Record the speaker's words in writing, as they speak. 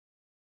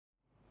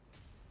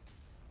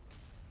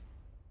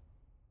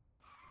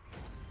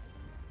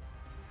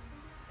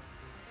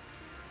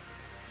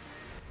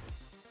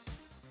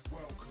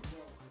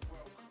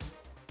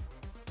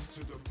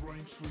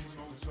Braintree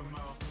Motor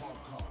Mouth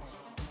Podcast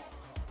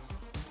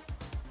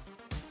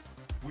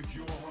with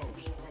your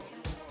host,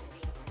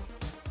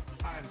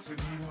 Anthony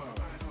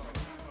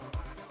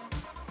Hill.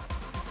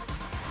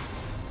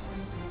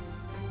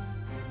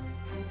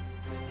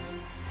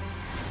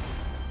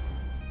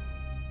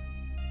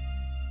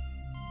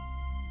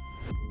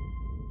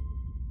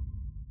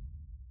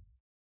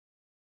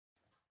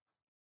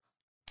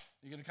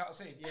 You're going to cut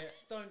us in? Yeah,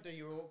 don't do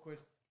your awkward.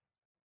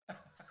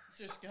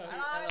 Just go.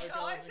 Hello,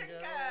 guys and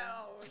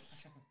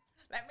girls.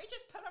 Let me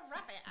just pull a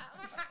rabbit out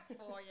of a hat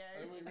for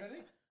you. Are we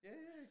ready? Yeah,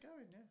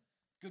 going, yeah.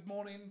 Good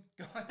morning,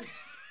 guys.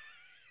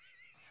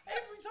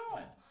 Every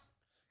time.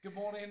 Good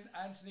morning,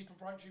 Anthony from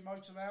Braintree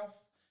Motor Mouth.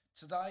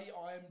 Today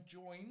I am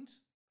joined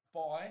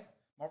by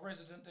my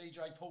resident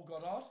DJ, Paul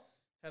Goddard.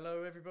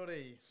 Hello,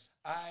 everybody.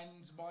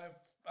 And my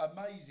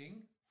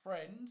amazing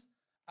friend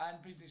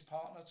and business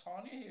partner,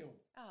 Tanya Hill.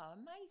 Oh,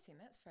 amazing.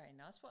 That's very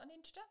nice. What an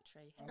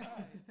introductory. I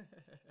know.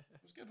 It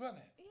was good, wasn't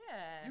it?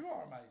 Yeah. You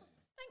are amazing.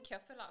 Thank you.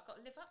 I feel like I've got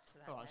to live up to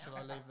that. All right, now. shall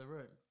I leave the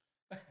room?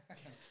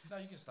 No,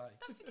 you can stay.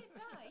 Don't forget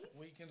Dave.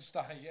 We can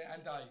stay, yeah,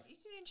 and Dave. You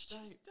didn't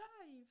introduce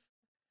Dave.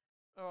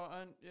 All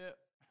right, and yeah.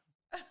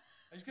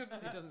 He's good.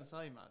 He doesn't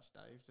say much,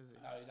 Dave, does he?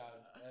 No, he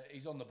don't.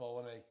 He's on the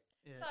ball, isn't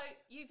he? Yeah. So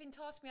you've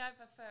enticed me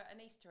over for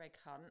an Easter egg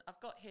hunt. I've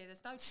got here,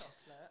 there's no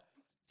chocolate.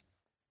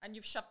 And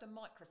you've shoved a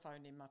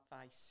microphone in my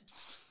face.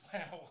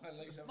 Well, at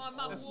least My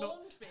mum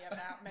warned me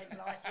about men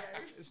like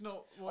you. It's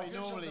not what he I've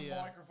just normally. shoved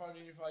a microphone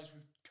in your face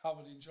with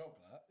covered in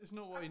chocolate. It's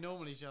not what he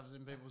normally shoves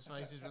in people's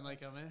faces when they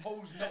come in.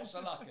 Paul's not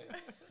so lucky.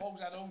 Paul's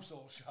had all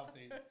sorts shoved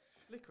in.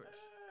 Licorice.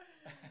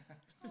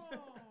 Oh,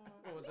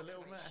 What with the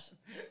little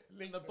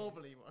man? The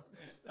bobbly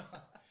ones.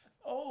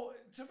 Oh,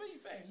 to be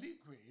fair,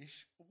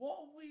 licorice, what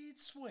a weird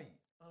sweet.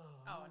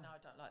 Oh, no, I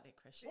don't like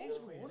licorice. It is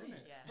weird, isn't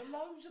it? Yeah. But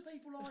loads of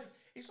people like it.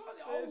 It's like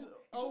the There's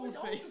old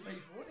old people,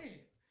 people. isn't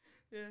it?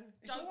 Yeah.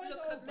 It's Don't always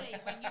look old at me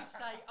people. when you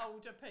say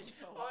older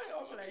people.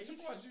 I'm please.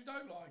 surprised you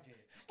don't like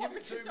it. What, Give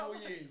it 2 because more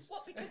I'm- years.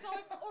 What, because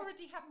I've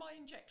already had my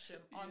injection?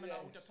 I'm an Yes.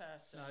 older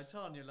person. No,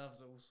 Tanya loves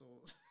all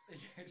sorts.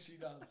 Yeah, she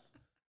does.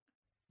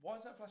 Why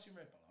is that flashing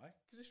red, by the way?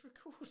 Because it's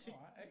recorded.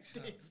 All right,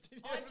 excellent.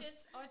 Did you I ever-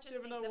 just do you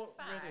ever think know the what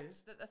red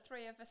is? fact that the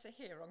three of us are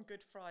here on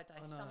Good Friday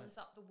I know. sums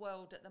up the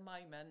world at the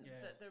moment.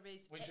 Yeah. That there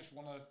is. We just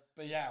want to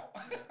be out.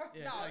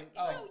 Yeah, no, thank-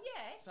 well,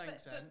 yes,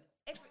 thanks, but Anne.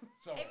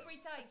 Sorry. every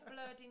day's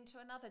blurred into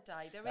another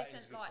day. There That is a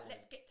isn't good like point.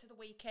 let's get to the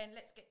weekend,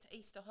 let's get to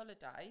Easter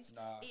holidays.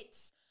 No.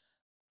 It's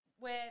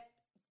we're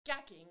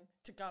gagging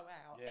to go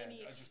out. Yeah,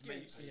 Any and just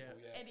meet excuse. people,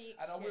 yeah. Any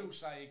And I will excuse.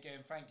 say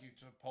again, thank you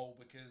to Paul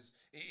because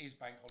it is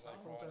Bank Holiday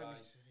Oh, don't Friday. be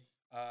silly.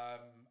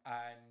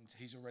 And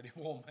he's already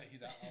warned me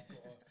that I've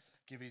got to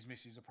give his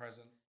missus a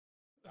present.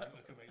 Don't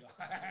look at me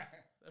like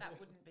That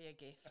wouldn't be a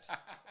gift.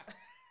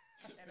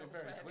 In a all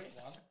very quick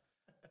fairness.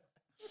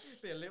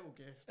 Be a little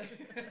gift.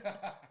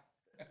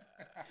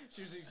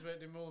 She was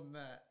expecting more than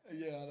that.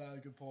 Yeah, I know,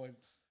 good point.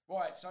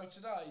 Right, so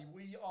today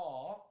we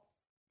are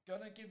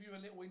going to give you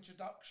a little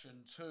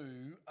introduction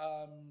to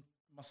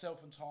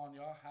myself and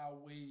Tanya, how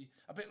we,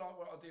 a bit like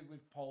what I did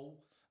with Paul,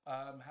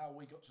 how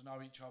we got to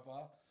know each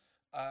other.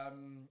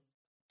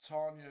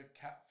 Tanya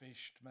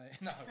catfished me.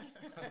 No,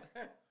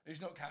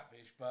 he's not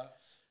catfish, but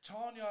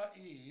Tanya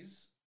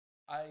is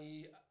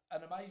an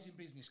amazing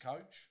business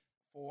coach,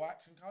 for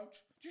action coach.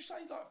 Do you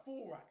say like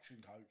for action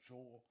coach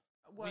or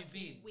Working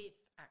within? with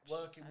action.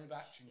 Working with coach,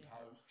 action yeah.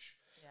 coach.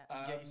 Yeah.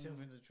 You get yourself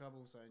into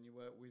trouble saying you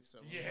work with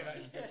someone. Yeah,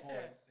 that's a good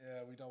point.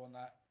 Yeah, we don't want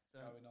that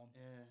Don't- going on.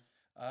 Yeah.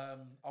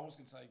 I was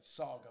going to say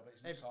Saga, but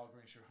it's not Saga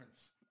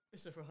Insurance.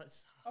 It's a right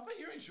side. I bet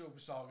you're insured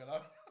with Saga,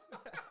 though.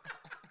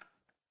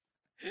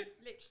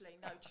 Literally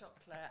no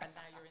chocolate, and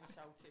now you're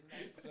insulting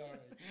me. Sorry.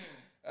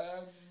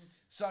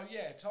 So,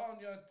 yeah,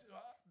 Tanya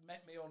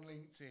met me on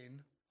LinkedIn.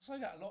 I say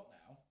that a lot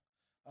now.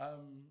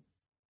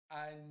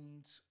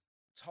 And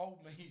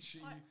told me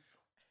she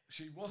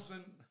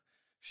wasn't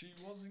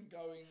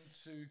going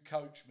to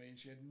coach me, and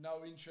she had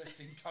no interest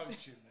in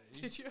coaching me.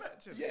 Did you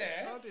actually?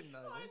 Yeah. I didn't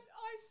know this.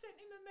 I sent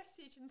him a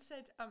message and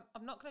said,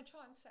 I'm not going to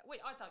try and sell.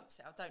 Wait, I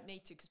don't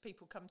need to because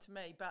people come to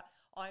me. But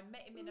I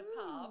met him in a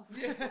pub.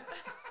 Yeah.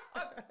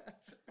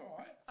 All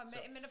right. I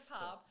met him in a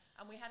pub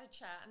and we had a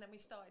chat and then we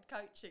started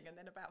coaching. And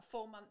then about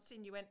 4 months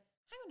in, you went,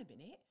 hang on a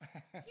minute.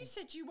 You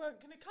said you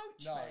weren't going to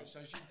coach No, me. so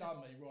she's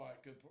done me right,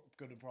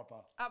 good and proper.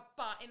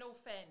 But in all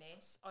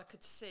fairness, I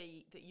could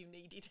see that you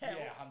needed help.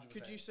 Yeah, 100%.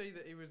 Could you see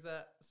that he was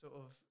that sort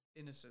of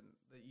innocent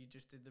that you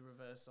just did the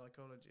reverse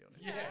psychology on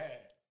him?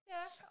 Yeah.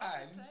 Yeah,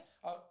 And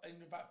obviously.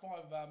 in about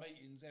 5 of our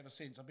meetings ever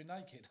since, I've been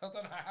naked. I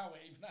don't know how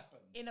it even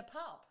happened. In a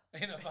pub.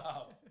 In a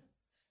pub.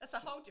 That's a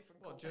whole different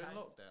What, court during case.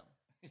 lockdown?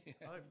 Yeah.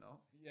 I hope not.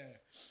 Yeah,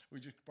 we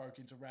just broke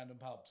into random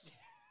pubs,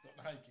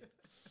 got naked.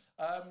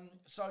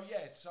 So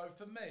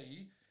for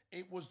me,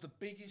 it was the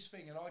biggest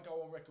thing, and I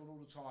go on record all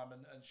the time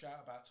and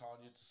shout about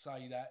Tanya to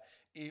say that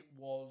it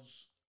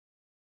was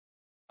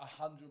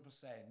 100%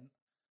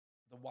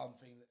 the one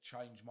thing that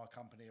changed my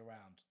company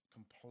around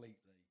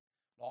completely.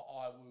 Like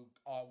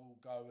I will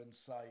go and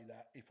say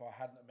that if I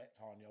hadn't have met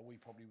Tanya, we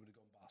probably would have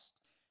gone bust.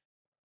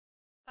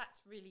 That's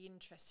really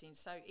interesting.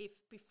 So, if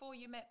before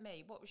you met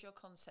me, what was your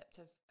concept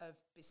of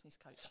business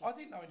coaches? I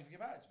didn't know anything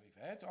about it, to be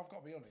fair. I've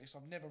got to be honest.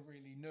 I've never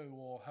really knew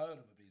or heard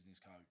of a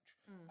business coach.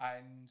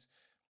 And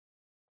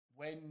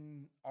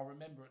when I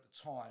remember at the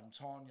time,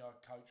 Tanya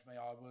coached me.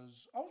 I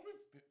was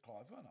with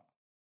Clive, weren't I?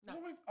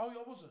 No. I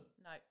wasn't.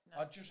 No.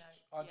 I just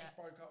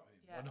broke up with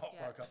him. Yeah, Well, not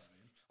yeah. broke up with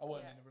him. I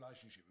wasn't in a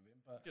relationship with him,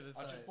 but gonna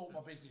I say, just bought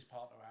my business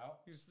partner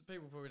out. Because the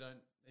people probably don't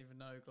even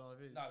know who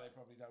Clive is. No, they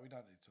probably don't. We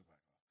don't need to talk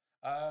about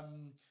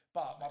Clive.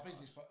 But my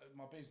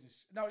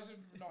business. No, he's a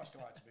nice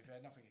guy. To be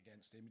fair, nothing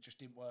against him. It just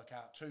didn't work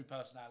out. Two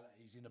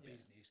personalities in a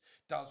business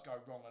does go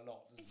wrong a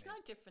lot. Doesn't It's it? no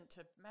different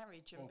to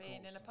marriage and Well, of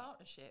being in a course,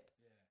 partnership.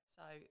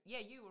 So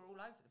you were all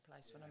over the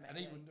place when I met and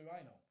he you. wouldn't do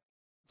anal.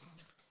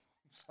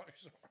 I'm so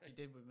sorry. He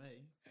did with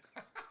me.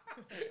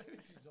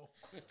 This is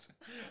awkward.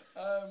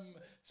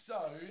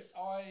 So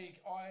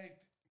I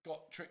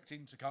got tricked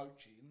into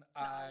coaching,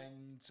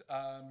 and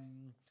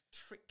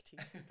Tricked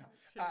into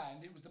coaching.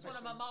 and it was the It's best one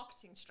of my thing-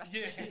 marketing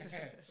strategies.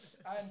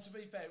 And to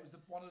be fair, it was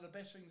one of the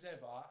best things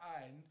ever,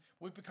 and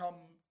we've become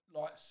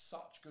like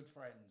such good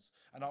friends.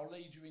 And I'll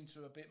lead you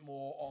into a bit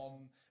more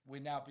on. We're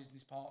now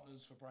business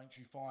partners for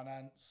Braintree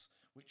Finance,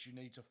 which you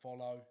need to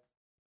follow.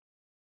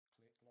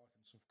 Click like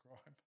and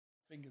subscribe.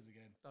 Fingers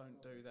again.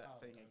 Don't do that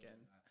thing again.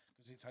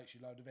 Because it takes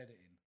you a load of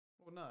editing.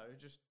 Well, no,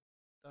 just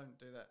don't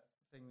do that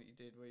thing that you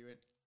did where you went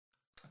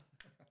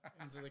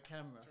into the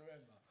camera. Do you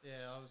remember?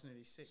 Yeah, I was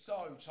nearly sick.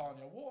 So,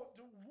 Tanya,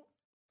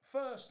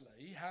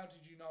 firstly, how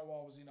did you know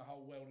I was in a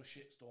whole world of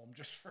shitstorm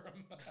just from...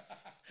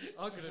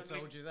 I could have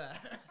told you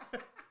that.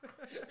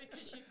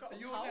 Because you've got a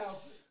You're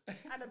pulse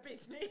and a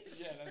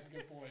business. Yeah, that's a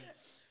good point.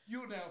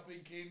 You're now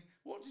thinking,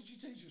 what did you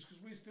teach us?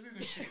 Because we're still in a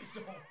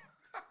shitstorm.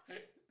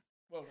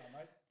 Well done,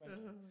 mate. Thank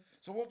you.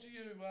 So what did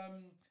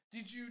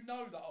you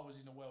know that I was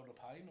in a world of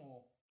pain,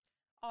 or...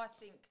 I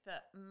think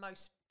that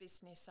most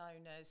business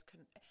owners can,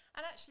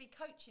 and actually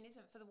coaching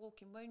isn't for the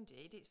walking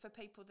wounded, it's for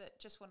people that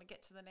just want to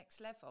get to the next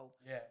level.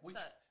 Yeah,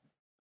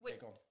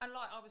 Go on. And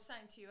like I was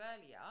saying to you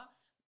earlier,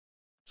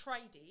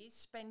 tradies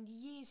spend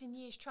years and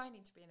years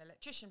training to be an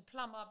electrician,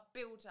 plumber,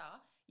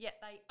 builder,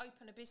 yet they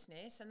open a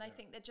business and they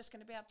think they're just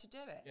going to be able to do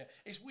it. Yeah,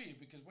 it's weird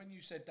because when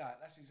you said that,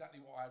 that's exactly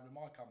what I had with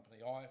my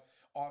company.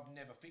 I've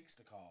never fixed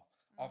a car.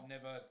 I've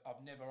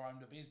never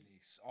owned a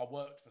business. I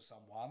worked for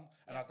someone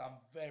and I've done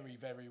very,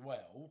 very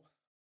well.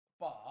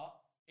 But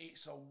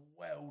it's a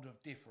world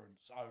of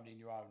difference owning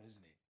your own,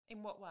 isn't it?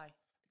 In what way?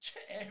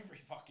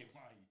 Every fucking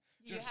way.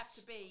 You have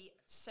to be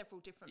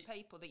several different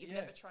people that you've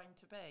never trained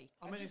to be.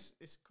 I mean,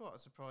 it's quite a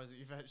surprise that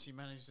you've actually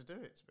managed to do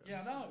it, to be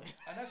honest. Yeah, I know.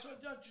 And that's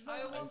what... Do you know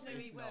I what always knew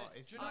it's he not, would.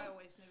 it's I not.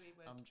 always knew he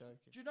would. I'm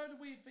joking. Do you know the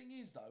weird thing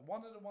is, though?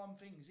 One of the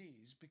things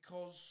is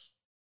because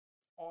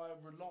I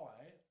rely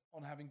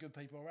on having good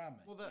people around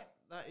me. Well,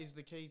 that is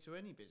the key to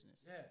any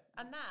business. Yeah.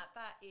 And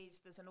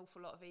there's an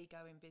awful lot of ego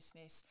in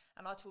business.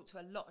 And I talk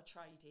to a lot of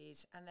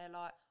tradies and they're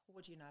like, well,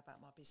 what do you know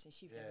about my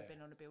business? You've never been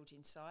on a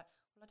building site.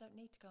 Well, I don't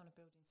need to go on a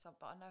building site,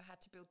 but I know how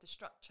to build the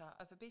structure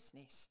of a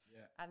business.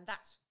 Yeah. And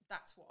that's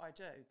what I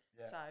do.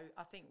 Yeah. So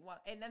I think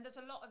and then there's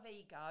a lot of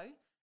ego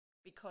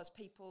because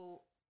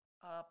people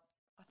I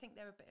think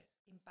they're a bit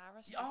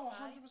embarrassed to say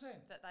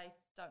 100%. that they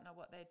don't know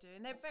what they're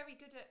doing. They're very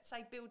good at,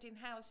 say, building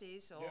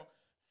houses or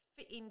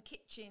fitting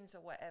kitchens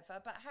or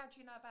whatever, but how do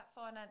you know about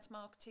finance,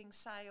 marketing,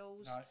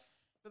 sales,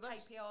 But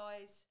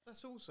KPIs?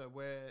 that's also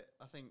where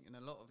I think in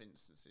a lot of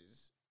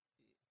instances,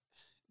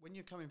 when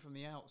you're coming from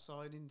the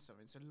outside into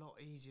something, it's a lot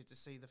easier to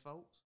see the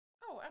faults.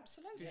 Oh,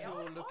 absolutely. 'Cause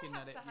you're looking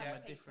I at it have to from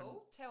have a different-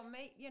 people tell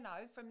me,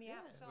 from the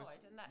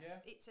outside, and that's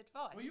it's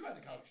advice. Well, you had a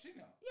isn't coach, it? didn't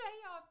you?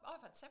 Yeah,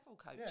 I've had several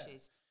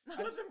coaches.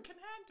 None of them can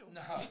handle.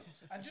 No.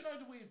 And do you know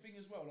the weird thing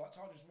as well? Like,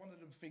 Tanya's one of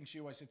the things she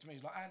always said to me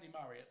is like Andy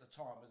Murray at the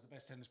time was the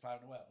best tennis player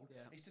in the world.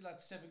 Yeah. He still had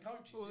 7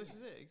 coaches. Well, didn't this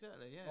he? is it,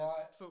 exactly. Yeah,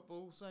 Like- it's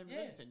football, same as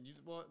Yeah. anything.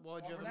 Why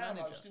do you have a Ronaldo's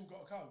manager? still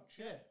got a coach.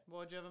 Yeah,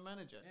 why do you have a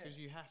manager? Yeah. Because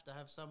you have to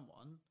have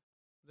someone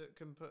that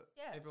can put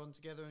Yeah. everyone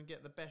together and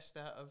get the best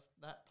out of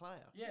that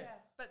player. Yeah.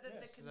 But the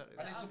Yes. Exactly.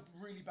 And it's a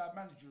really bad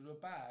manager who are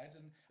bad,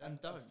 and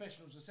don't.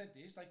 professionals have said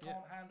this, they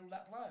can't handle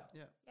that player.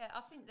 Yeah. Yeah,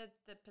 I think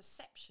that the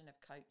perception of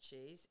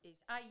coaches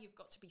is you've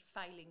got to be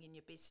failing in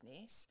your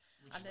business,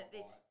 Which and is that not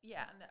this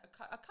right. and that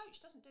a coach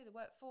doesn't do the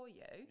work for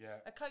you.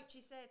 Yeah. A coach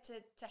is there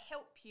to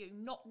help you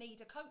not need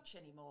a coach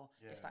anymore,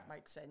 if Yeah. that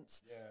makes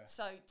sense. Yeah.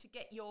 So to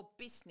get your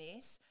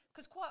business,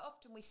 because quite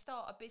often we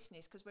start a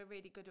business because we're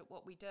really good at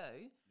what we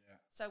do. Yeah.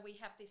 So we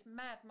have this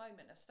mad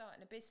moment of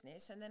starting a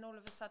business, and then all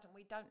of a sudden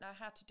we don't know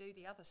how to do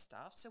the other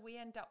stuff. So we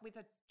end up with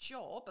a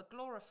job, a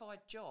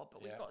glorified job,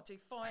 but we've got to do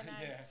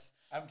finance.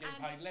 I'm getting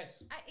paid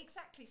less.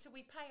 Exactly. So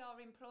we pay our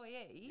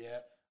employees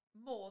Yeah.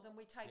 more than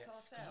we take Yeah.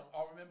 'Cause ourselves.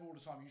 I remember all the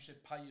time you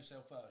said pay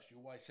yourself first. You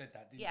always said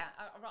that, didn't Yeah.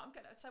 Right. I'm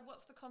gonna. So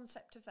what's the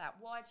concept of that?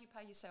 Why do you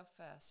pay yourself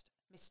first,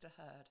 Mr.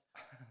 Hurd?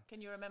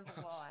 Can you remember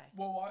why? you?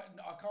 Well,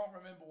 I can't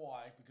remember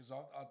why because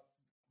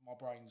my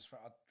brain's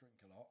I drink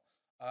a lot.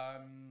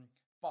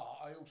 But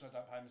I also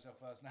don't pay myself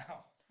first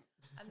now.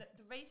 And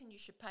the reason you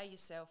should pay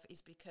yourself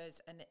is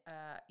because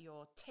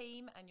your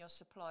team and your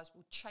suppliers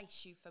will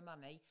chase you for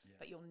money,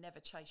 but you'll never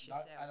chase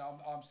yourself. And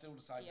I'm still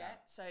the same. Yeah.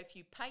 So if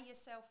you pay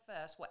yourself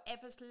first,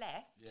 whatever's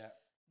left,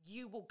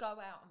 you will go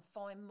out and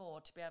find more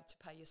to be able to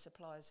pay your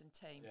suppliers and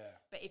team. Yeah.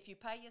 But if you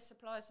pay your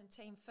suppliers and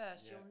team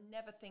first, you'll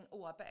never think,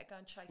 oh, I better go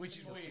and chase Which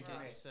is some more weird, for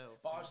isn't us.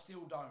 it? But I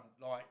still don't,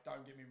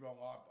 don't get me wrong,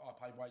 I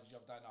paid wages the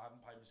other day and I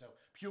haven't paid myself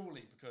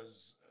purely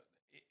because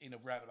in a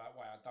roundabout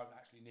way I don't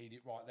actually need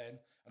it right then,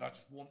 and I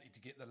just wanted to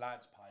get the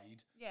lads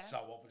paid. Yeah.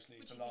 So obviously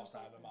it's the last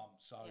day of the month.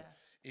 So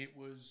it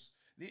was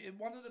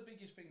one of the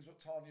biggest things that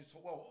Tanya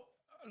taught. Well,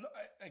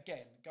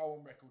 again, go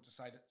on record to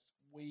say that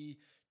we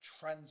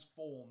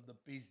transformed the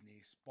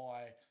business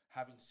by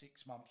having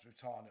 6 months with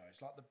Tanya.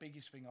 It's like the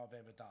biggest thing I've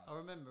ever done. I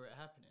remember it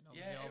happening.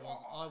 Obviously,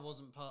 I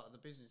wasn't part of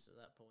the business at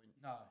that point.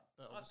 No.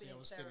 But obviously I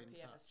was still in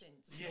touch. Ever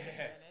since,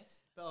 yeah.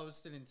 But I was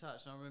still in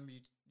touch, and I remember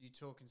you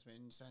talking to me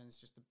and saying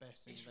it's just the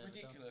best thing It's I've ever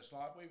done. ridiculous.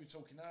 Like we were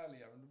talking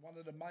earlier, and one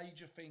of the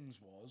major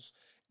things was,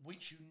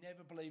 which you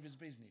never believe as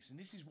a business, and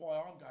this is why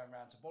I'm going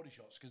around to body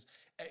shops, because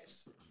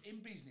it's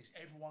in business,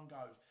 everyone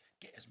goes,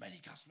 get as many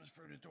customers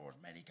through the door, as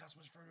many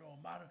customers through the door,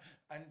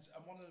 and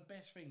one of the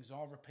best things,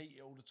 I repeat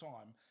it all the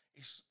time,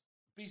 is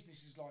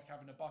business is like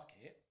having a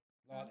bucket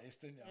like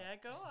this, didn't you? Yeah,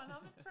 go on,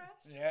 I'm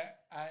impressed. Yeah,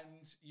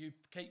 and you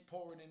keep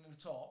pouring in the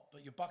top,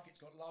 but your bucket's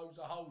got loads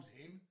of holes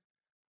in,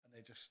 and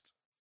they're just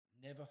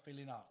never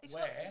filling up. It's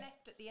what's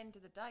left at the end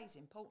of the day is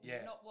important,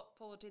 not what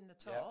poured in the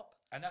top.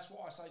 And that's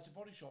what I say to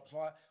body shops.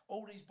 Like,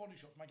 all these body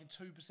shops making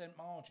 2%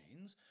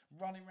 margins,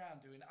 running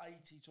around doing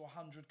 80 to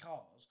 100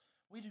 cars.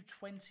 We do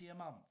 20 a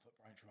month at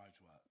Braintree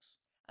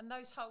Motorworks. And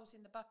those holes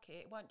in the bucket,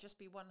 it won't just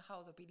be one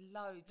hole, there'll be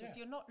loads. If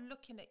you're not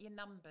looking at your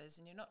numbers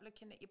and you're not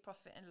looking at your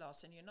profit and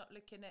loss and you're not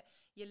looking at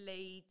your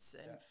leads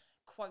and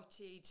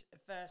quoted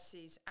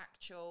versus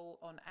actual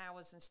on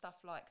hours and stuff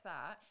like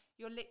that,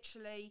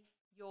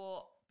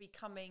 you're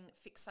becoming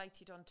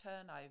fixated on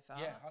turnover.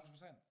 Yeah,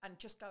 100%. And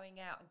just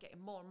going out and getting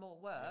more and more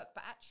work.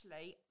 But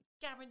actually,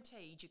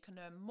 guaranteed you can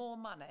earn more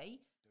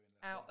money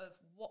out of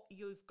what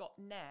you've got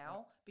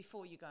now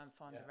before you go and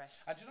find the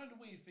rest. And do you know the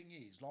weird thing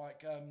is,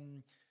 like,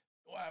 and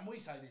we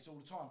say this all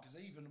the time, because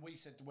even we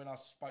said when I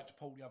spoke to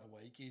Paul the other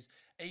week, is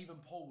even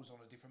Paul was on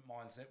a different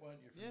mindset, weren't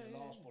you, from the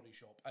last body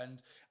shop?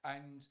 And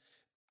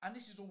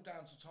this is all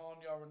down to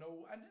Tanya and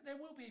all, and there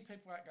will be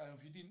people out going,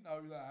 if you didn't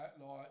know that,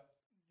 like,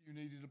 you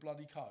needed a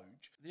bloody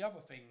coach. The other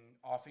thing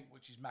I think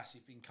which is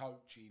massive in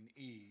coaching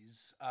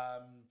is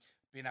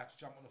being able to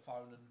jump on the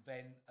phone and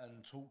vent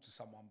and talk to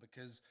someone,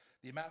 because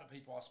the amount of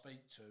people I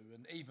speak to,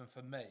 and even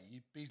for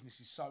me, business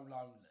is so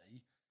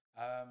lonely.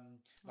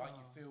 Like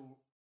you feel.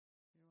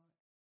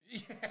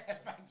 Yeah,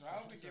 thanks.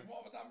 I'm thinking,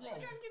 what have I done wrong? Should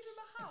we go and give him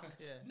a hug?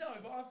 No,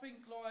 but I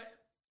think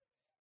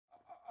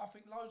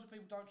loads of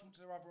people don't talk to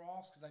their other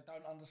halves because they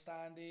don't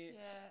understand it.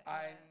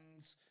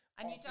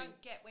 And you don't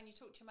get, when you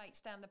talk to your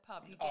mates down the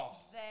pub, you get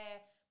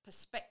their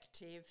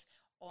perspective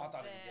on I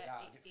don't even get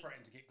that. I get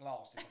threatened to get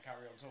glassed if I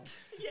carry on talking.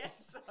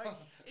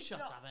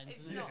 Shut up,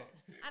 Ensign.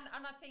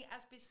 And I think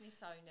as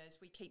business owners,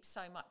 we keep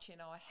so much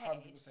in our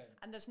head. 100%.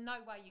 And there's no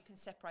way you can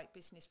separate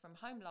business from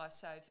home life.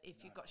 So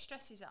if you've got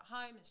stresses at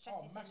home and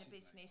stresses in the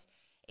business,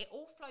 it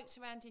all floats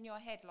around in your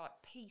head like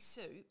pea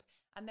soup.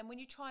 And then when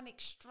you try and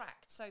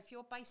extract, so if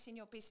you're basing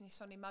your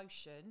business on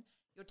emotion,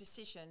 your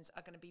decisions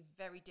are going to be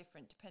very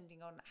different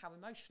depending on how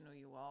emotional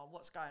you are,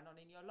 what's going on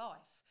in your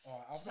life. All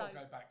right, I've got to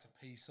go back to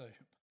pea soup.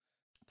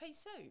 Pea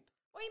soup?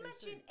 Well,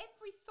 imagine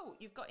every thought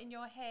you've got in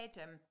your head.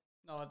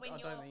 No, I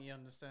don't think he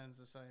understands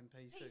the saying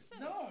pea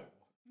soup. No,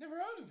 never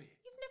heard of it.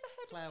 You've never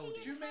heard Cloudy. of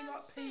pea? Do you mean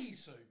like pea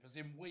soup, as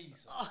in wee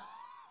soup?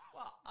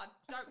 Well, I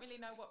don't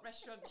really know what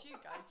restaurants you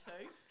go to.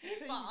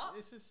 But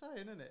it's a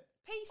saying, isn't it?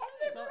 Pea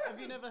soup. Have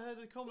you never heard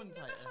of the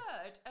commentator? You've never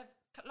heard of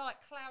like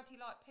cloudy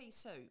like pea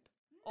soup?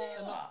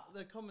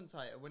 The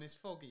commentator, when it's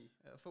foggy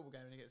at a football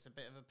game and he gets a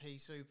bit of a pea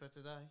souper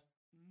today.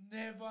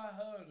 Never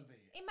heard of it.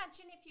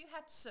 Imagine if you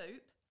had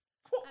soup.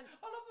 I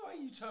love the way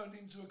you turned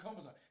into a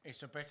commentator.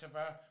 It's a bit of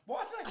a...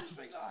 Why do they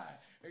speak like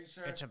that?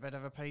 It's a bit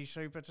of a pea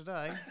souper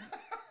today.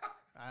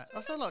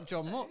 I sound like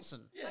John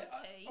Watson. Yeah,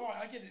 all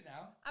right, I get it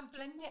now. And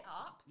blend it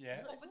up.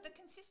 Yeah. What would the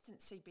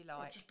consistency be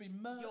like? It'd just be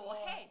your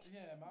head.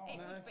 Yeah, it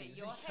would be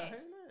your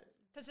head.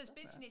 Because as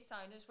business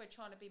owners, we're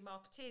trying to be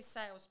marketeers,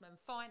 salesmen,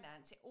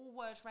 finance. It all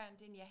whirs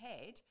round in your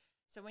head.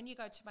 So when you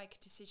go to make a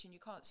decision, you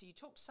can't. So you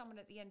talk to someone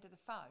at the end of the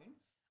phone,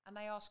 and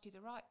they ask you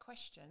the right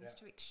questions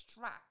to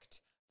extract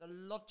the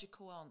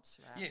logical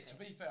answer out. Yeah, to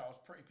be fair, I was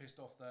pretty pissed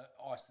off that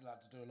I still had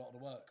to do a lot of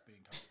the work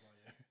being coached by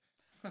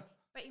you.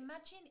 But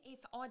imagine if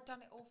I'd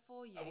done it all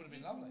for you. That would have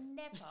been lovely.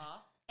 Never,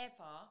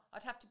 ever,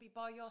 I'd have to be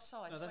by your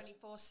side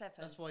 24/7.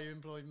 That's why you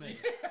employed me.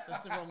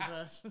 That's the wrong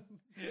person.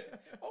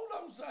 All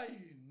I'm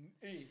saying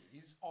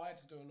is I had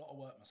to do a lot of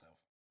work myself.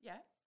 Yeah.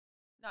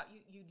 No,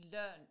 you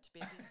learned to be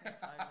a business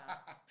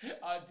owner.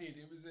 I did.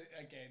 It was,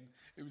 again,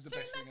 it was the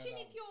best thing I've done. So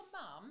imagine if your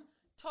mum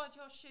tied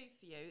your shoe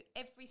for you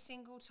every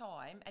single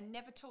time and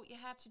never taught you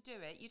how to do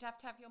it. You'd have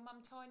to have your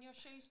mum tying your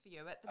shoes for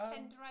you at the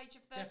tender age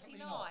of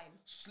 39.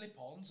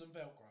 Slip-ons and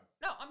Velcro.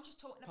 No, I'm just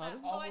talking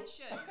about Pardon? tied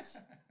shoes.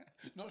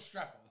 Not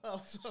strap-ons,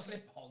 Oh, sorry.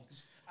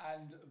 slip-ons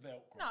and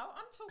Velcro. No,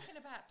 I'm talking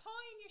about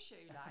tying your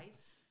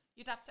shoelace.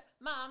 You'd have to,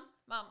 Mum,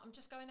 I'm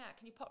just going out.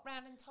 Can you pop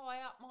round and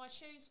tie up my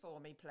shoes for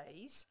me,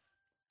 please?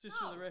 Just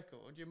for the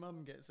record, your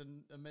mum gets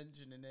a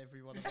mention in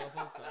every one of our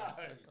podcasts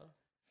so far.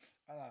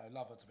 I know,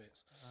 love her to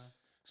bits.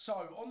 So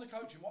on the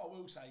coaching, what I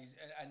will say is,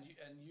 and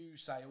you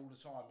say all the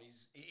time,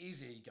 is it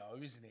is ego,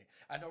 isn't it?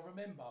 And I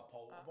remember,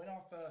 Paul, when I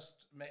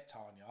first met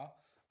Tanya.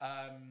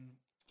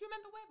 Do you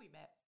remember where we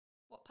met?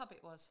 What pub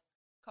it was?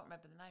 Can't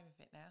remember the name of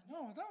it now.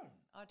 No, I don't.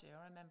 I do.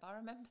 I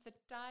remember the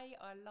day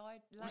I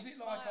lied. Was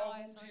it like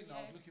I walked in and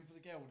I was looking for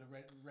the girl with the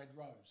red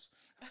rose?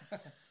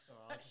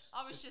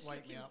 I was just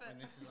wake looking me up for. when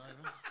this is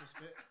over. Just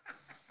a bit.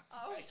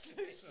 I was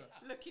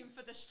looking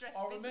for the stress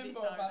I business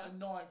remember about owner.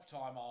 the 9th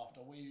time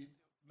after we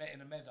met in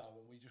a meadow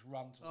and we just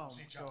run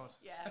towards each other.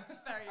 Yeah,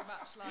 it's very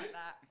much like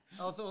that.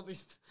 I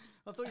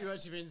thought you were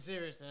actually being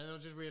serious there, and I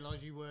just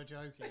realised you were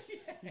joking.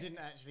 You didn't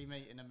actually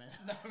meet in a meadow.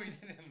 No, we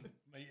didn't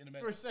meet in a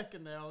For meadow. a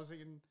second there, I was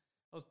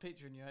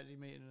picturing you actually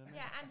meeting in a meadow.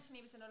 Yeah,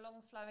 Anthony was in a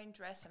long flowing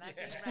dress, and as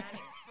he ran,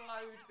 it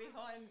flowed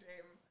behind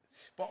him.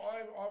 But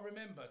I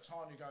remember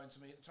Tanya going to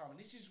me at the time, and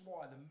this is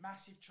why the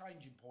massive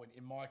changing point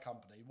in my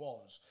company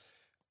was,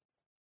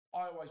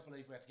 I always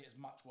believed we had to get as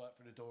much work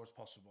through the door as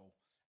possible.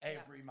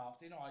 Every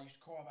month, didn't I? I used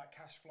to cry about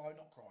cash flow,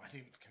 not cry, I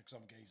didn't, because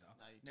I'm a geezer.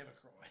 No, you Never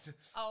cried.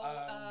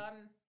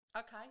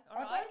 Okay, all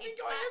I right. don't think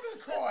If I ever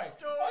that's the cried.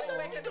 story I don't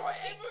we're think gonna I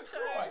stick ever to.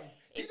 cried.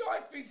 Did I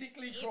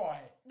physically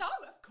cry? No,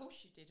 of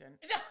course you didn't.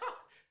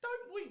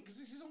 Don't wink, because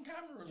this is on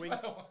camera as Wink.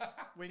 well.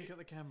 Wink at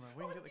the camera.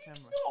 Wink at the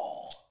camera.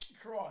 Not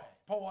cry.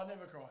 Paul, I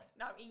never cry.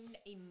 No,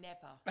 he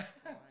never.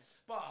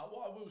 But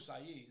what I will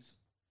say is,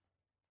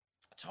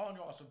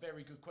 Tanya asked a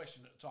very good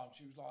question at the time.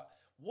 She was like,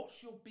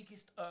 what's your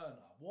biggest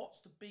earner? What's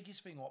the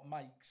biggest thing, what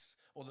makes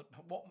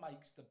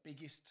the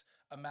biggest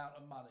amount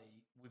of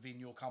money within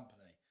your company?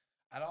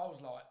 And I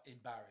was like,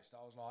 embarrassed.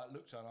 I was like,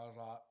 looked at her and I was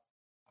like,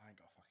 I ain't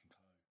got a fucking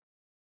clue.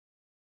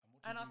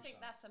 And I you think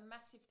say? that's a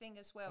massive thing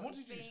as well. And what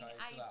is did you being say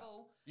to that?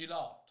 able, You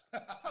laughed.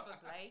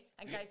 probably,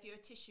 and gave you a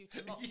tissue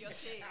to mop your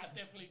tears. I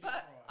definitely did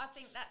But cry. I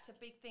think that's a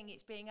big thing.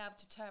 It's being able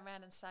to turn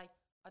around and say,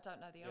 I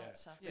don't know the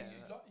answer. But Yeah.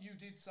 you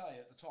did say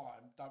at the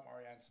time, don't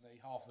worry, Anthony,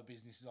 half the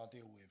businesses I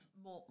deal with.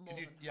 More Can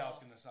you, than yeah, I half.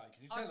 was going to say,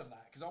 can you tell them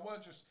that? Because I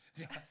weren't just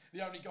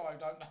the only guy who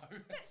don't know.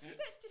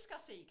 Let's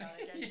discuss ego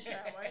again,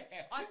 shall we?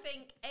 I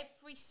think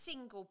every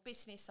single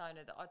business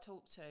owner that I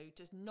talk to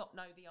does not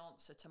know the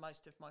answer to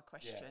most of my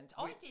questions.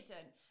 I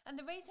didn't. And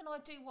the reason I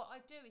do what I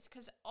do is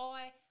because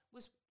I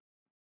was...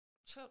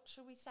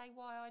 Shall we say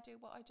why I do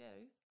what I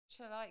do?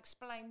 Shall I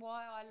explain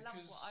why I love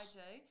Because what I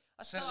do?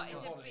 I selling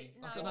started your a body.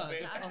 bit... I don't know.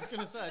 I was going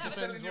to say, it That was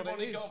depends Selling your what it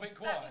body is. got a bit That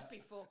quiet. was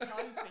before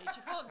COVID.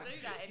 You can't do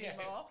that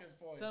anymore. Good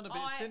point. Sound a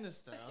bit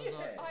sinister. I was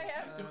like,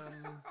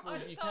 well,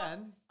 you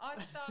can. I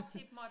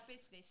started my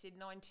business in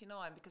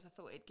 '99 because I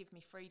thought it'd give me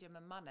freedom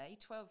and money.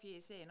 12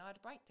 years in, I had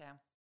a breakdown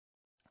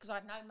because I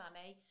had no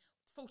money,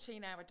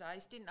 14-hour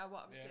days, didn't know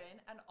what I was doing,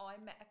 and I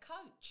met a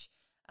coach.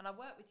 And I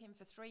worked with him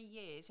for 3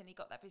 years, and he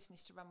got that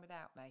business to run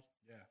without me.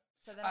 Yeah.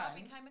 So then I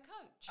became a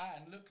coach.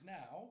 And look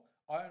now,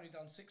 I only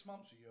done 6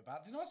 months with you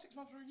about. Didn't I 6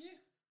 months or a year?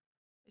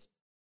 It's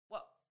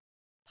what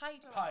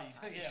paid or Paid.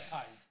 unpaid? Yeah,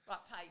 paid.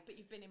 Right, paid. But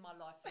you've been in my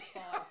life for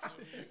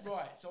 5 years.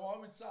 Right, so I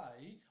would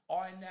say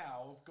I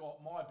now have got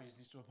my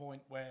business to a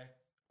point where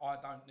I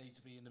don't need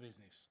to be in the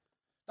business.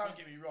 Don't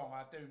get me wrong,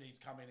 I do need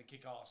to come in and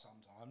kick ass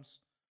sometimes,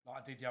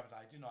 like I did the other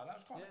day, didn't I? That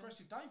was quite an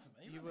aggressive day for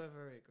me. You wasn't were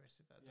very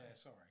aggressive that day. it? Yeah,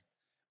 sorry.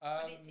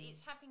 But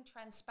it's having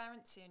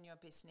transparency in your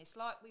business.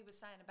 Like we were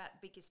saying about the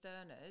biggest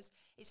earners,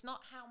 it's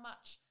not how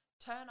much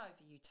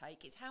turnover you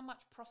take, it's how much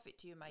profit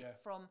do you make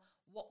from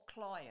what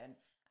client,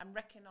 and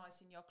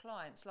recognising your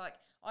clients. Like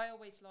I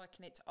always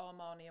liken it to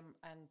Armani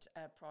and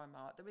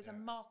Primark. There is a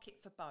market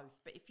for both,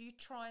 but if you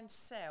try and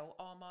sell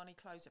Armani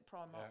clothes at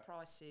Primark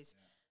prices,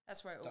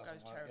 that's where it all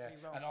goes terribly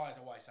wrong. And I'd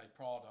always say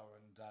Prada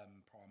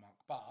and Primark,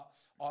 but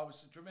I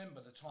was. Do you remember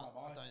the time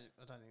I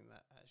don't think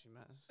that actually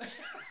matters.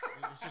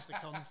 It was just a He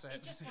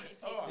concept. just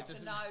wanted people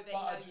to know that he but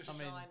I knows just-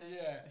 designers.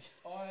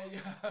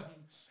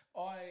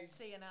 I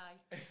C&A.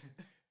 do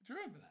you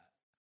remember that?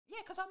 Yeah,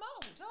 because I'm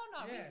old, aren't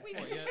I? Yeah. What,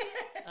 you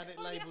had it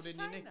Well, labelled in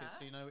your ascertain knickers that.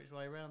 so you know which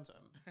way around to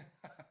them.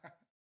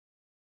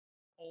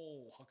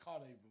 Oh, I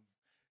can't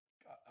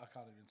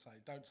even say.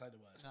 Don't say the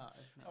word. No.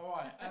 All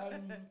right.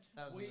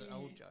 That was an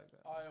old joke.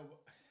 That.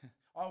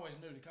 I always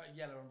knew the colour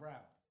yellow and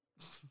brown.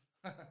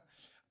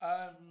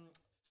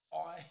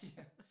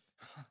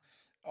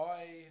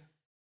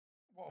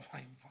 What am I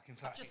even fucking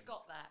saying? I've just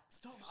got that.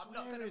 Stop I'm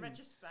not going to swearing.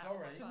 register that. Sorry.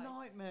 on It's my a face.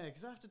 nightmare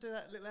because I have to do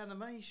that little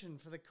animation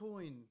for the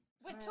coin.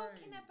 We're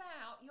talking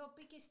about your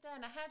biggest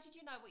earner. How did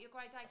you know what your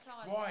grade A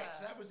clients Right, were?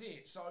 so that was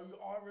it. So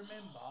I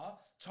remember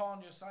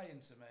Tanya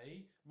saying to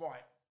me,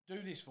 right,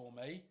 do this for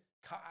me,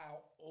 cut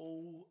out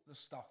all the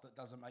stuff that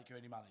doesn't make you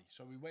any money.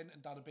 So we went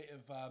and done a bit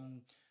of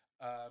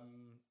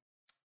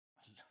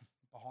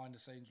behind the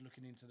scenes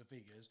looking into the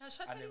figures. Now,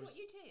 shall I and tell you there what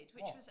you did,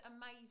 which What? was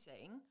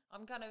amazing?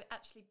 I'm going to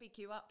actually big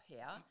you up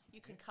here.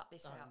 You can cut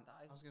this out, though.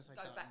 I was gonna say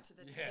Go don't. back to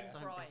the Yeah. him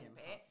Don't crying big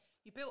a him bit.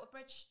 You built a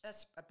breadsheet.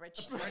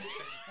 Spreadsheet.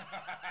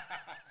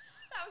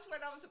 That was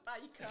when I was a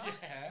baker.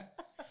 Yeah.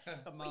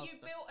 Well, you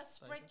built a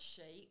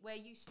spreadsheet where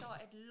you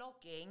started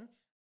logging,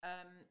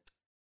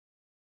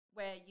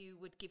 where you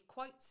would give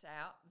quotes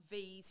out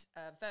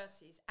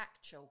versus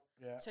actual.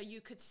 Yeah. So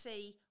you could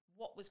see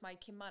what was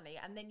making money,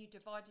 and then you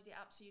divided it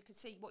up so you could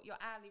see what your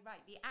hourly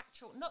rate, the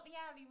actual, not the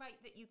hourly rate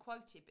that you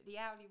quoted, but the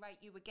hourly rate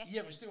you were getting.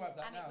 Yeah, we still have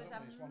that and now. And it was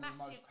don't a we? It's one of the most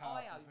massive powerful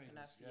eye-opener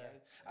things, for you.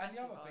 And the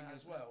other Massive thing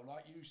as eye-opener. well,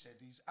 like you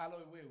said, is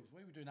alloy wheels.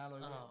 We were doing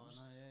alloy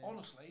wheels. no, yeah.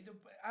 Honestly,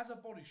 as a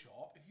body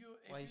shop,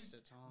 Waste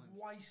of time.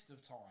 Waste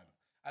of time.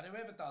 And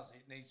whoever does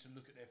it needs to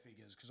look at their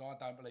figures, because I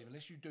don't believe,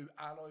 unless you do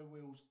alloy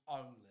wheels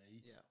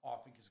only, I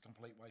think it's a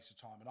complete waste of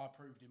time. And I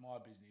proved in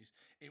my business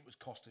it was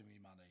costing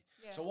me money.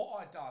 Yeah. So what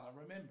I done, I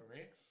remember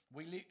it,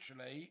 we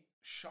literally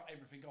shut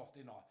everything off,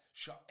 didn't I?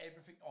 Shut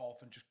everything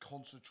off and just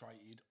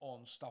concentrated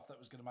on stuff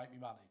that was going to make me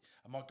money.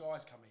 And my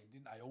guys come in,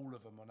 didn't they? All of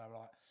them, and they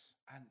were like,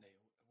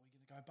 Anthony, are we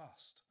going to go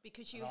bust?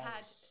 Because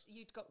And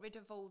you'd got rid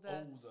of all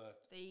the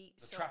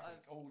sort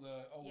traffic, of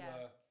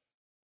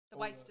the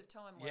waste of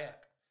time work.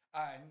 Yeah.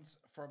 And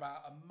for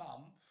about a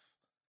month,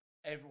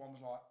 everyone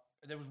was like,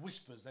 there was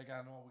whispers. They're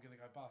going, oh, we're going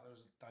to go bust. There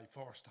was Dave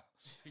Forrester.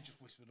 He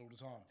just whispered all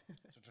the time.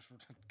 So just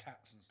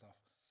cats and stuff.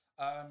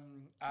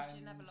 Because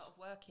you didn't have a lot of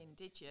work in,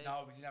 did you?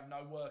 No, we didn't have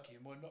no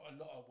working. Well, not a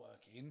lot of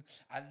working.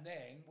 And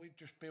then we've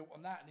just built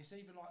on that. And it's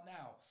even like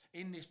now,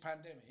 in this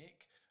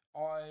pandemic,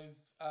 I've...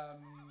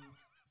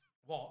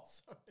 what?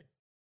 Sorry.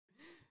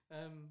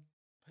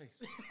 Peace.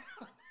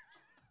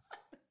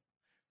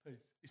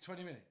 Peace. It's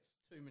 20 minutes.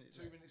 2 minutes.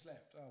 2 minutes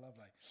left. Oh,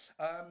 lovely.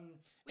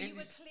 Well, you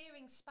were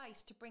clearing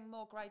space to bring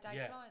more grade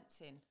A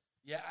clients in.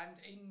 Yeah, and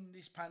in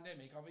this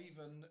pandemic, I've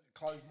even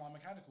closed my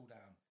mechanical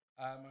down.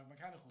 My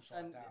mechanical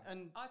side down.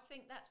 And I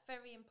think that's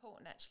very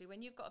important, actually.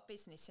 When you've got a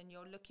business and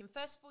you're looking,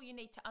 first of all, you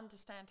need to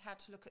understand how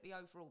to look at the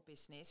overall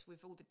business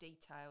with all the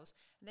details,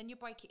 and then you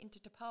break it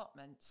into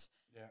departments.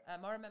 Yeah.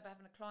 I remember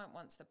having a client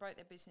once that broke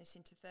their business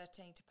into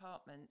 13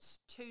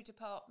 departments. 2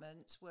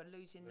 departments were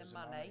losing the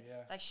money.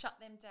 They shut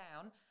them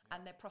down,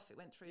 and their profit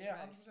went through the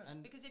roof.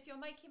 100%. Because if you're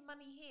making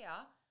money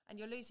here and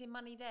you're losing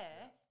money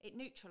there, it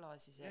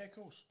neutralises it. Yeah, of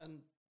course. And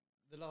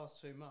the last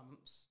 2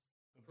 months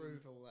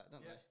prove all that,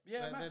 don't they?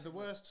 Yeah, they're the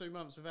worst 2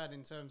 months we've had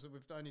in terms of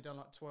we've only done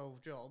like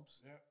 12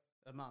 jobs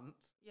a month.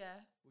 Yeah.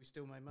 We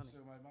still made money.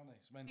 Still made money.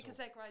 It's mental. Because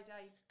they're grade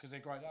A. Because they're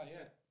grade A, That's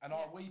yeah. it. And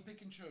we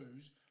pick and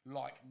choose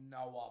like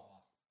no other.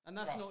 And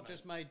that's Trust not me.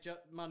 just made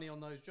money on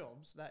those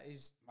jobs. That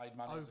is Made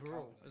money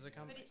overall as a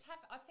company. But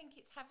I think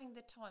it's having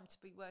the time to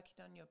be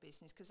working on your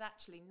business, because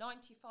actually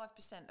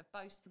 95% of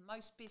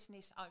most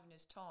business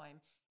owners'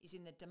 time is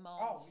in the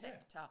demand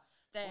sector.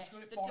 They're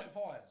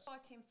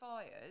fighting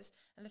fires.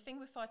 And the thing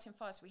with fighting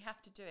fires, we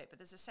have to do it, but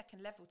there's a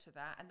second level to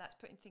that, and that's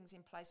putting things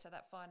in place so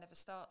that fire never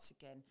starts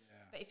again. Yeah.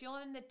 But if you're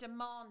in the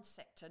demand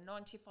sector,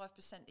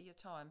 95% of your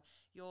time,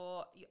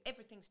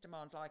 everything's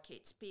demand, like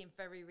it's being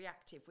very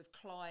reactive with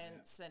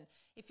clients. And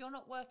if you're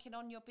not working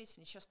on your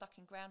business, you're stuck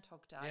in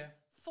Groundhog Day.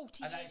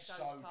 40 and years that's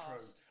goes so past.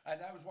 true.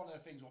 And that was one of the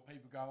things what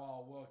people go,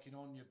 oh, working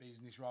on your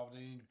business rather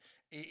than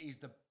it's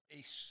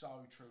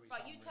so true. It's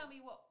Right, you unreal. tell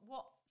me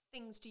what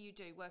things do you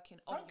do working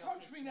on Don't your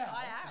coach business? me now.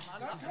 I am. I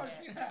Don't love coach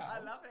it. me now. I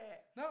love it.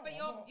 No, but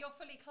I'm you're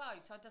fully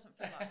close, so it doesn't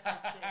feel like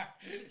coaching.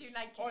 You do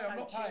naked Oh, I'm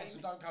not coaching. paying, so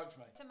don't coach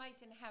me. It's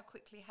amazing how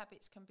quickly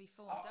habits can be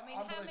formed. I mean,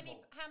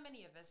 unbelievable. how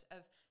many of us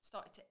have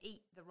started to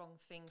eat the wrong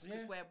things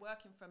because we're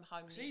working from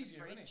home It's near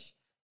easier, the isn't fridge?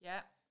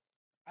 Yeah,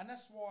 And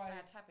that's why...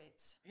 bad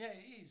habits. Yeah,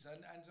 it is.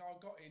 And I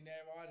got in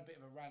there, I had a bit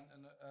of a rant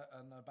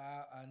and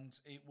about, and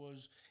it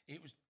was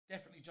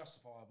definitely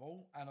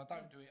justifiable, and I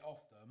don't do it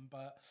often,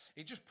 but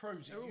it just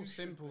proves they're all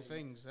simple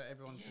things that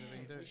everyone should have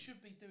been doing. We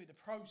should be doing the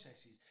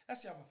processes.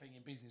 That's the other thing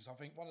in business. I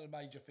think one of the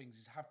major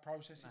things is have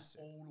processes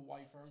all the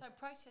way through. So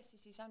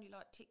processes is only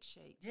like tick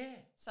sheets.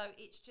 Yeah. So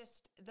it's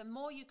just the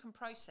more you can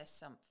process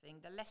something,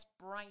 the less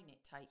brain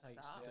it takes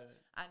up, to do it.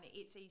 and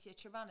it's easier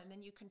to run, and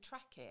then you can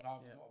track it.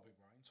 No, I've got a big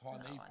brain, so I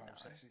need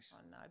processes.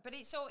 I know, but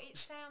it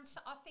sounds.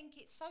 I think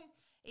it's so.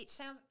 It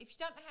sounds. If you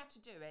don't know how to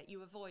do it,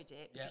 you avoid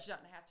it because you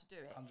don't know how to do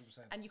it.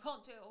 100%. And you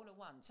can't do it all at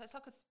once. So it's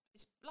like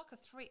a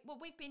 3.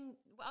 Well,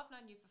 I've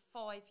known you for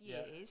 5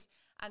 years,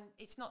 and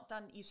it's not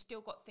done. You've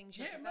still got things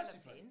you're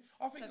developing.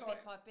 I think so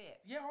like, bit by bit.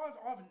 Yeah,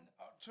 I haven't.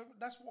 So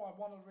that's why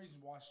one of the reasons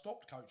why I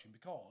stopped coaching,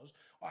 because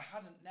I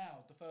hadn't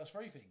nailed the first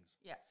 3 things.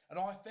 Yeah. And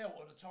I felt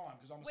at the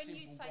time, because I'm a When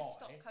simple you say guy.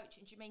 stop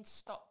coaching, do you mean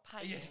stop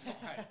paying? Yes,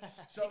 right.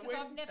 So Because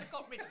I've never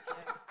got rid of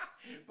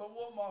you. But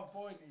what my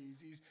point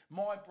is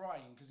my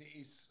brain, because it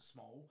is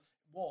small,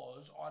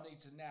 I need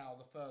to nail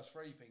the first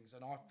 3 things,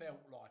 and I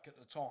felt like at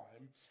the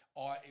time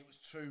it was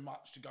too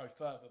much to go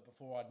further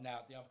before I'd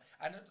nailed the other.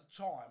 And at the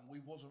time, we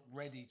wasn't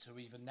ready to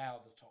even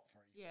nail the top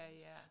 3. Yeah,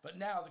 yeah. But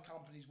now the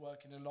company's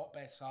working a lot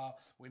better.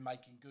 We're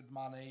making good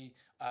money.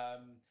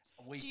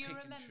 We Do you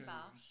pick remember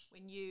and choose.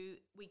 when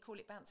we call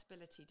it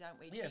bounceability, don't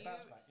we? Yeah,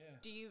 bounce back, yeah.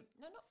 Do you,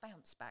 no, not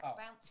bounce back, Oh.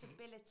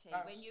 bounceability.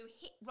 Bounce- When you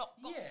hit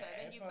rock bottom Yeah,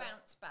 and you but-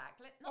 bounce back.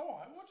 All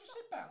right, well, just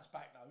said bounce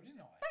back though,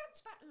 didn't I?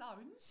 Bounce back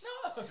loans.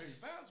 No,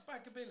 bounce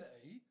back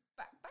ability.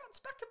 bounce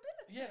back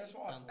ability. Yeah, that's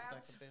what I Bounce thought.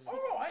 back ability.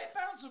 All right,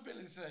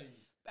 bounceability.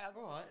 Bounce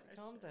All right, ability.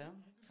 calm down.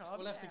 Calm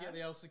We'll have to get down.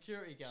 the old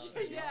security guard.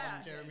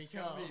 Yeah. Jeremy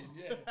Come Carr. in,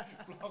 yeah,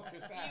 block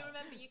us Do you out.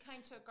 remember you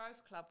came to a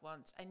growth club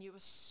once and you were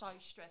so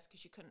stressed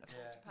because you couldn't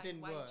afford Yeah. to pay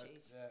Didn't work.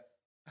 wages? Yeah.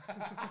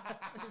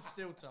 It's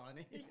still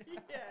tiny.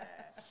 Yeah.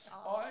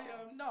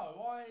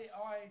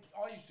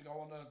 I used to go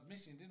on a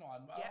missing, didn't I?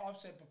 And Yeah. I've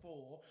said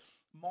before,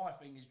 my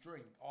thing is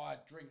drink. I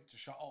drink to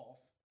shut off,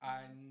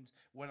 and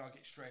when I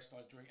get stressed,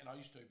 I drink, and I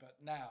used to, but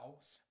now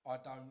I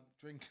don't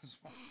drink as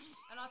much.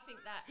 And I think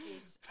that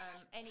is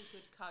any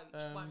good coach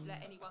won't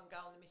let anyone go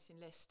on the missing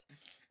list.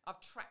 I've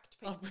tracked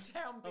people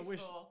down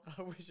before.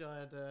 I wish I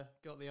had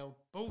got the old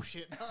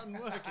bullshit button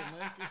working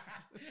there.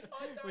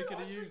 'Cause we could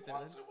have used it.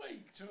 once a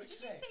week to Did you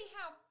excess. see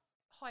how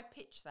high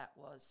pitched that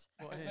was?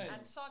 What, And him?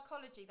 And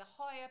psychology, the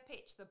higher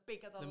pitch, the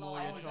bigger the, The lie.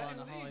 more you're is trying that to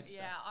what it hide is?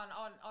 stuff. Yeah,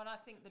 and I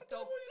think the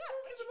dog. what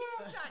you're talking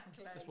about.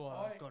 Exactly. That's why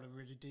I've got a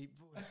really deep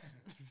voice.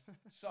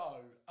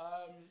 So,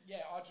 I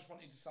just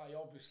wanted to say,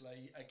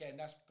 obviously, again,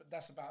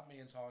 that's about me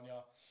and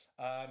Tanya.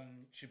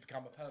 She's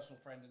become a personal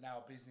friend and now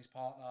a business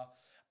partner.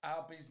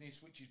 Our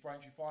business, which is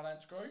Braintree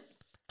Finance Group.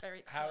 Very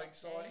exciting. How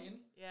exciting.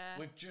 Yeah.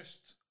 We've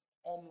just,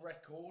 on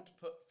record,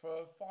 put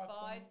for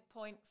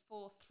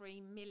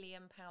 £5.43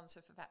 million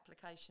worth of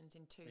applications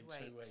in 2 in weeks.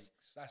 2 weeks.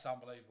 That's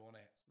unbelievable,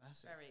 isn't it?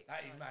 Massive. Very That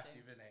exciting. is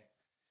massive, isn't it?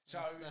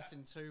 So That's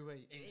in 2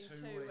 weeks. in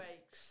In 2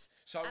 weeks.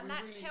 So And we're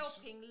that's really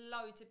helping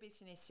loads of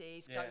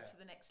businesses go Yeah. to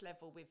the next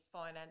level with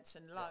finance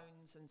and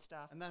loans and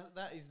stuff. And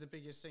that is the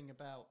biggest thing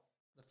about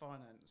the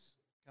finance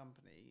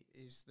company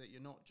is that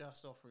you're not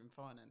just offering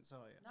finance,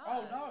 are you? No,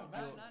 Oh, no, no,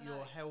 massive. no, You're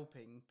it's-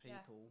 helping Yeah.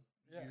 people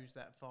Yeah. use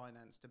that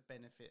finance to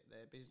benefit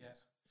their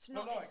business. It's But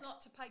not. like- It's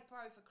not to paper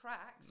over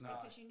cracks No.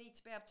 because you need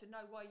to be able to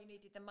know why you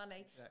needed the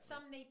money. Exactly.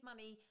 Some need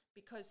money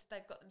because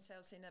they've got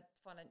themselves in a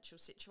financial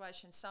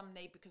situation. Some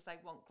need because they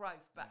want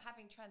growth. But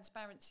having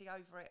transparency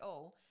over it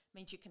all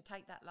means you can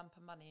take that lump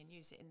of money and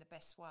use it in the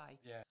best way.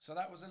 Yeah. So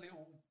that was a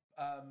little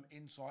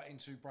insight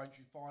into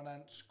Braintree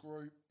Finance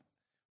Group,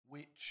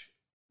 which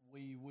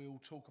we will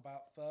talk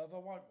about further,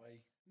 won't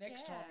we?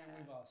 Next time you're Yeah.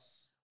 with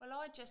us. Well,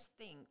 I just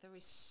think there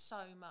is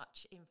so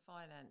much in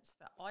finance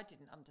that I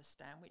didn't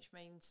understand, which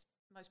means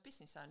most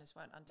business owners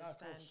won't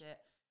understand course.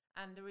 it.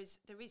 And there is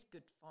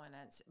good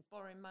finance.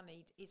 Borrowing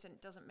money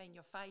doesn't mean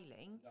you're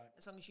failing No.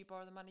 as long as you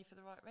borrow the money for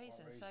the right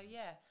reason. So reasons.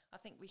 yeah, I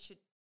think we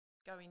should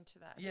go into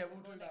that. a Yeah, bit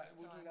we'll more do that. next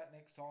We'll do time. that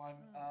next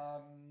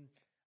time.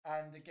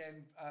 And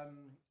again,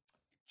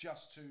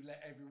 just to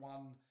let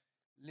everyone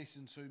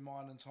listen to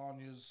mine and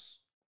Tanya's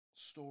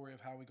story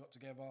of how we got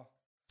together.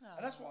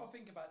 And that's what I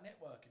think about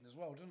networking as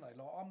well, don't they?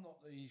 Like, I'm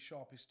not the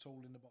sharpest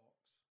tool in the box.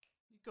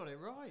 You got it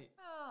right.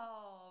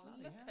 Oh,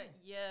 Bloody look hell. at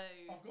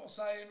you. I've got a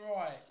saying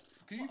right.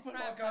 Can you What put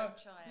proud like a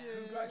coach I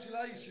am.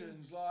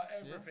 congratulations, like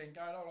everything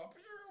going on, like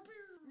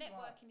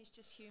Networking is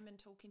just human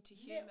talking to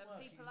human.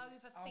 People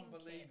overthink it.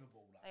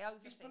 Unbelievable. Like. They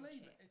Just overthink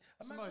believe it.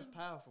 It's the most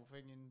powerful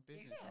thing in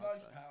business, It's the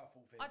I'd most say.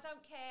 powerful thing. I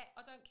don't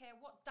care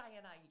what day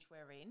and age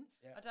we're in.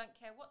 Yeah. I don't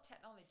care what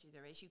technology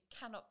there is. You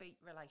cannot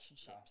beat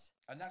relationships.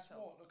 And that's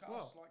So- what, look at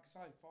Well- us, like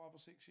I say, 5 or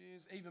 6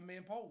 years. Even me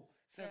and Paul,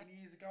 7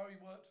 years ago, he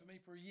worked for me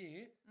for a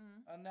year.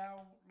 And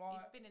now,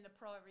 He's like, been in the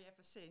Priory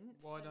ever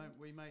since. Why and don't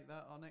we make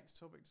that our next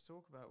topic to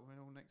talk about when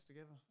we're all next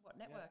together? What,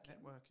 networking?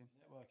 Networking.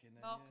 networking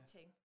then,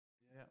 Marketing.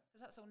 Yeah,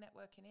 Because that's all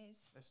networking is.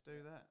 let's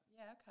do that.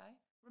 Yeah, okay.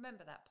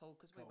 Remember that, Paul,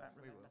 because we Cool, won't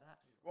we remember will. that.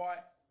 Yeah.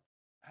 Right.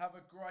 Have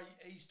a great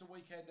Easter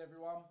weekend,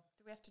 everyone.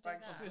 Do we have to do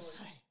Thanks I was that? going to for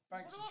say,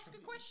 Thanks Want to for ask a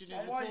joining- question? in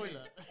I'm the waving.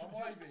 toilet. I'm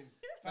waving.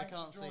 Thanks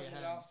can't for see your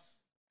joining hands.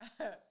 us.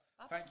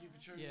 Thank you for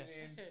tuning Yes.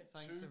 in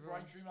Thanks, to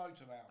everyone. Braintree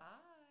Motor Mouth.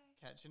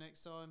 Bye. Catch you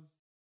next time.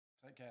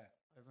 Take care.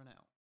 Over and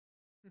out.